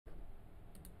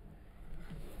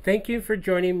Thank you for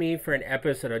joining me for an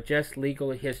episode of Just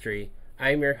Legal History.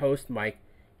 I'm your host, Mike,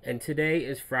 and today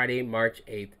is Friday, March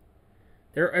 8th.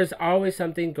 There is always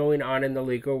something going on in the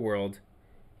legal world.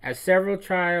 As several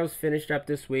trials finished up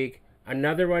this week,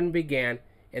 another one began,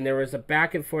 and there was a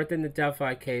back and forth in the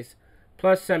Delphi case,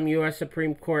 plus some U.S.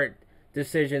 Supreme Court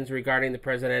decisions regarding the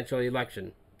presidential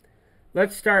election.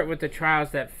 Let's start with the trials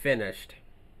that finished.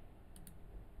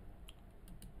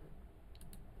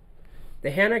 The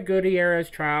Hannah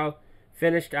Gutierriez trial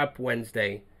finished up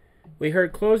Wednesday. We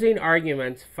heard closing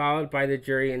arguments followed by the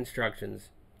jury instructions.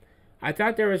 I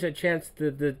thought there was a chance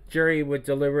that the jury would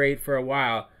deliberate for a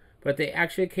while, but they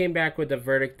actually came back with a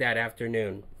verdict that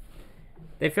afternoon.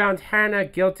 They found Hannah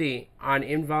guilty on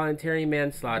involuntary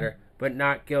manslaughter, but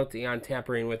not guilty on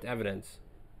tampering with evidence.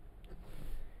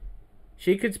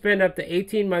 She could spend up to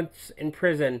 18 months in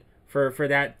prison for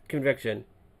that conviction,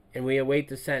 and we await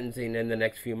the sentencing in the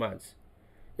next few months.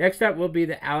 Next up will be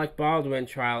the Alec Baldwin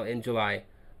trial in July.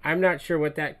 I'm not sure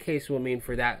what that case will mean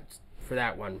for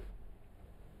that one.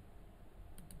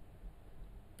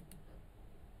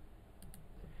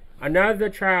 Another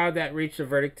trial that reached a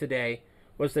verdict today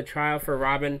was the trial for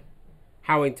Robin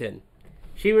Howington.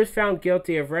 She was found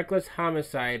guilty of reckless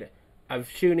homicide of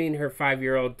shooting her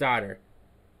 5-year-old daughter,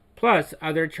 plus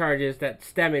other charges that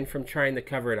stemming from trying to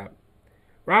cover it up.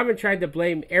 Robin tried to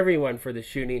blame everyone for the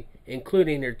shooting,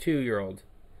 including her 2-year-old.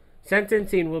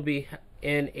 Sentencing will be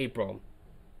in April.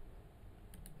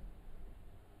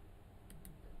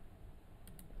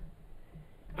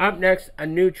 Up next, a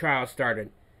new trial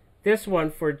started. This one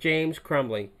for James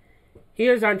Crumbley. He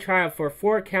is on trial for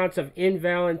 4 counts of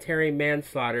involuntary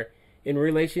manslaughter in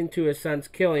relation to his son's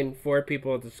killing 4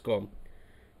 people at the school.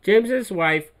 James's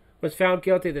wife was found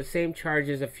guilty of the same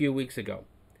charges a few weeks ago.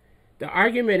 The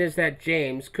argument is that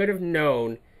James could have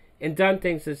known and done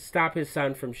things to stop his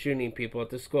son from shooting people at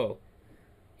the school.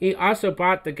 He also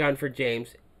bought the gun for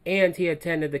James, and he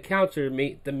attended the counselor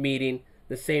meeting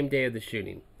the same day of the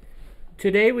shooting.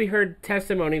 Today we heard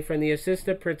testimony from the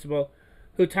assistant principal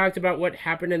who talked about what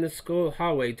happened in the school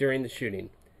hallway during the shooting.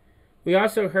 We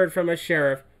also heard from a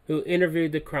sheriff who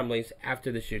interviewed the Crumbleys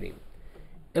after the shooting.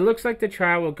 It looks like the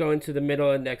trial will go into the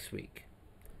middle of next week.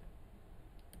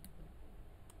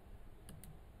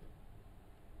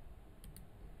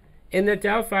 In the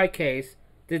Delphi case,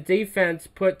 the defense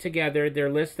put together their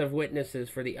list of witnesses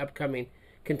for the upcoming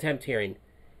contempt hearing.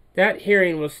 That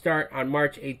hearing will start on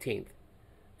March 18th.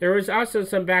 There was also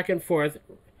some back and forth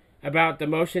about the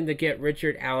motion to get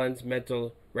Richard Allen's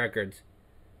mental records.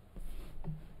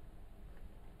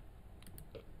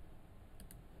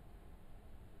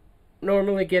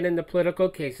 Normally get into political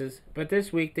cases, but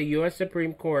this week the U.S.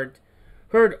 Supreme Court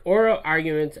heard oral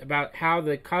arguments about how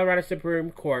the Colorado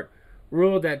Supreme Court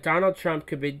ruled that Donald Trump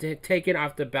could be taken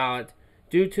off the ballot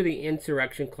due to the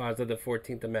insurrection clause of the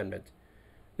 14th Amendment.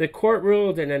 The court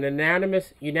ruled in an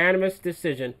unanimous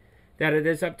decision that it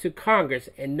is up to Congress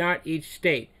and not each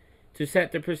state to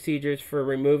set the procedures for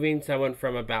removing someone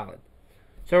from a ballot.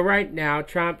 So right now,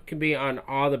 Trump can be on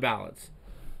all the ballots.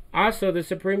 Also, the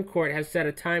Supreme Court has set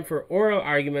a time for oral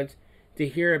arguments to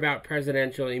hear about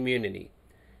presidential immunity.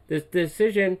 This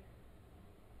decision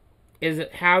is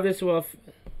how this will...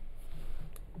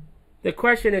 The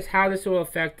question is how this will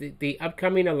affect the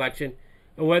upcoming election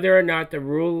and whether or not the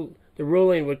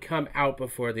ruling would come out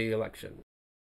before the election.